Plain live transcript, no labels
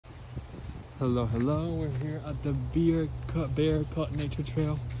Hello, we're here at the Bear Cut Nature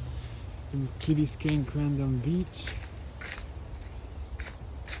Trail in Biscayne, Crandon Beach.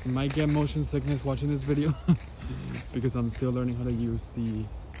 You might get motion sickness watching this video because I'm still learning how to use the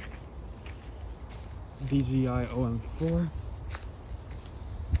DJI OM4.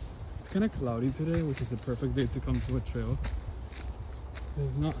 It's kind of cloudy today, which is the perfect day to come to a trail.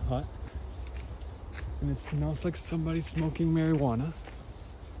 It's not hot and it smells like somebody smoking marijuana.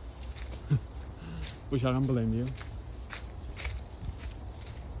 Which I don't blame you.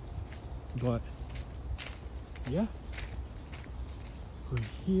 But yeah, we're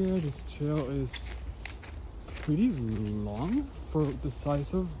here. This trail is pretty long for the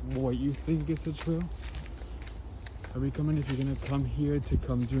size of what you think is a trail. I recommend if you're gonna come here to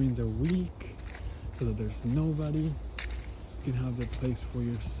come during the week so that there's nobody. You can have the place for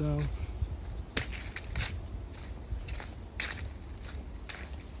yourself.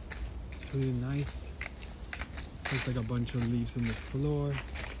 It's really nice. There's like a bunch of leaves on the floor.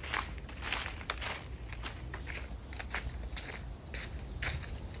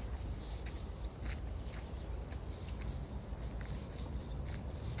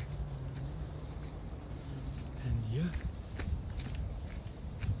 And yeah.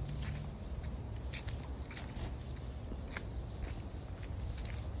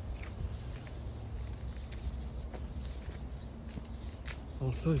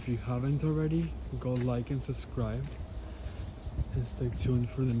 Also, if you haven't already, go like and subscribe and stay tuned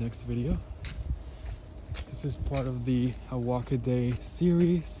for the next video. This is part of the A Walk a Day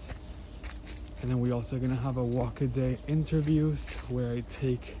series, and then we also gonna have a walk a day interviews where I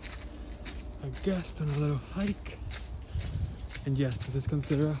take a guest on a little hike. And yes, this is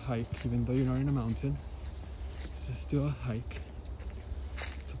considered a hike even though you're not in a mountain. This is still a hike,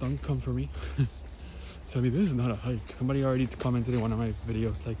 so don't come for me. Tell me this is not a hike. Somebody already commented in one of my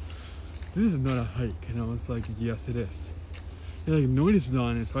videos like, this is not a hike, and I was like, yes it is. They're like, no it is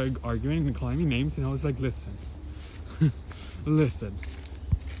not. And so I arguing and calling me names, and I was like, listen listen,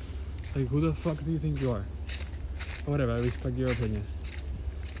 like, who the fuck do you think you are? Or whatever, I respect your opinion,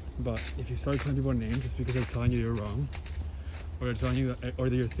 but if you start calling people names just because they're telling you you're wrong, or they're telling you that, or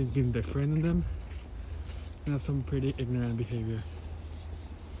that you're thinking different than them, then that's some pretty ignorant behavior.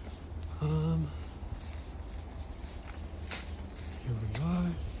 Here we are.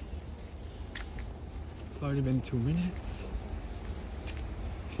 It's already been 2 minutes.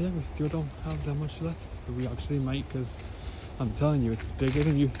 I feel like we still don't have that much left, but we actually might, because I'm telling you, it's bigger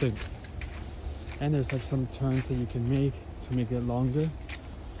than you think. And there's like some turns that you can make to make it longer.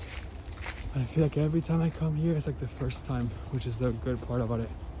 But I feel like every time I come here, it's like the first time, which is the good part about it.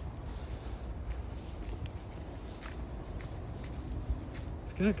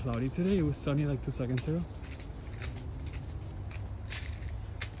 It's kind of cloudy today. It was sunny like 2 seconds ago.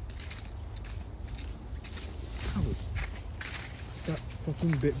 Got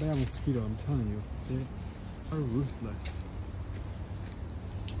fucking bit by a mosquito, I'm telling you. They are ruthless.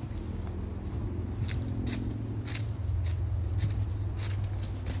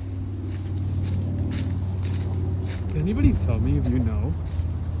 Can anybody tell me if you know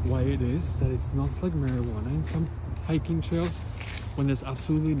why it is that it smells like marijuana in some hiking trails when there's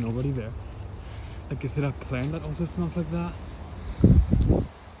absolutely nobody there? Like, is it a plant that also smells like that?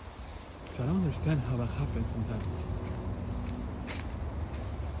 Because I don't understand how that happens sometimes.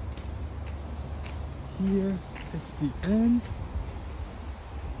 Here, it's the end.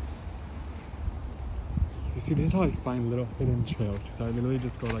 You see, this is how I find little hidden trails, because I literally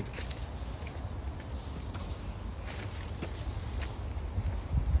just go like,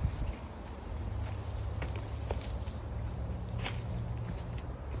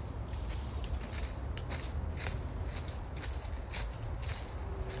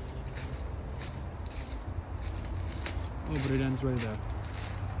 oh, but it ends right there.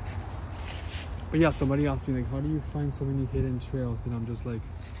 But yeah, somebody asked me like, how do you find so many hidden trails? And I'm just like,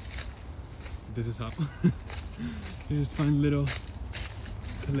 this is how. You just find little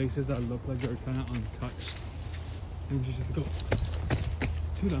places that look like they're kind of untouched, and you just go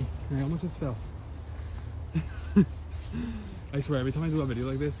to them. And I almost just fell. I swear, every time I do a video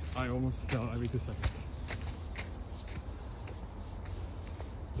like this, I almost fell every 2 seconds.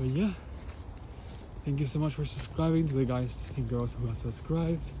 But yeah, thank you so much for subscribing, to the guys and girls who have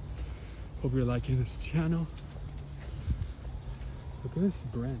subscribed. Hope you're liking this channel. Look at this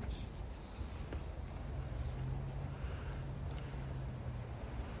branch.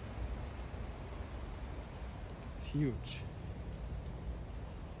 It's huge.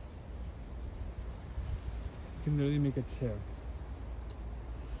 You can literally make a chair.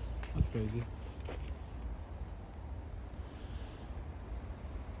 That's crazy.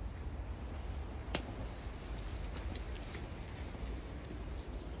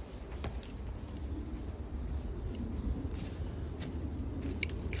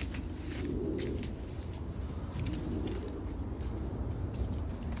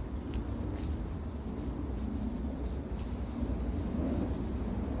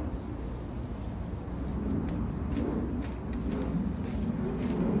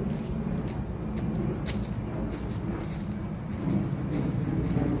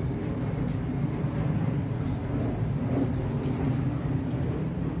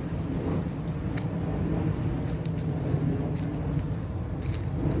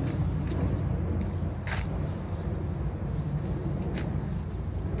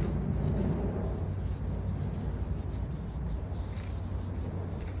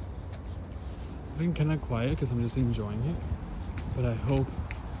 been kind of quiet because I'm just enjoying it, but I hope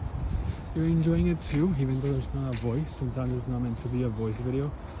you're enjoying it too, even though there's not a voice. Sometimes it's not meant to be a voice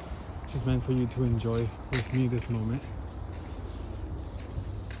video. It's just meant for you to enjoy with me this moment.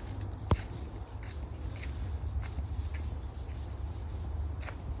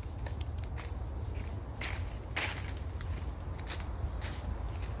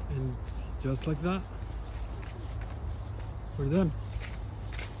 And just like that, we're done.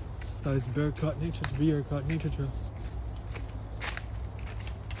 That is Bear Cut Nature Trail.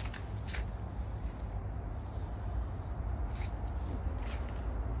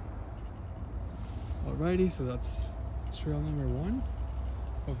 Alrighty, so that's trail number 1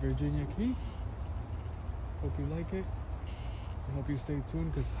 of Virginia Key. Hope you like it. I hope you stay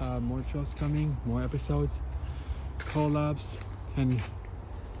tuned because more trails coming, more episodes, collabs, and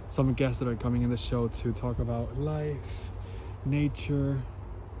some guests that are coming in the show to talk about life, nature,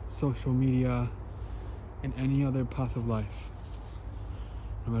 social media, and any other path of life.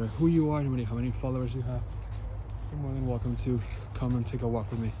 No matter who you are, no matter how many followers you have, you're more than welcome to come and take a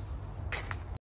walk with me.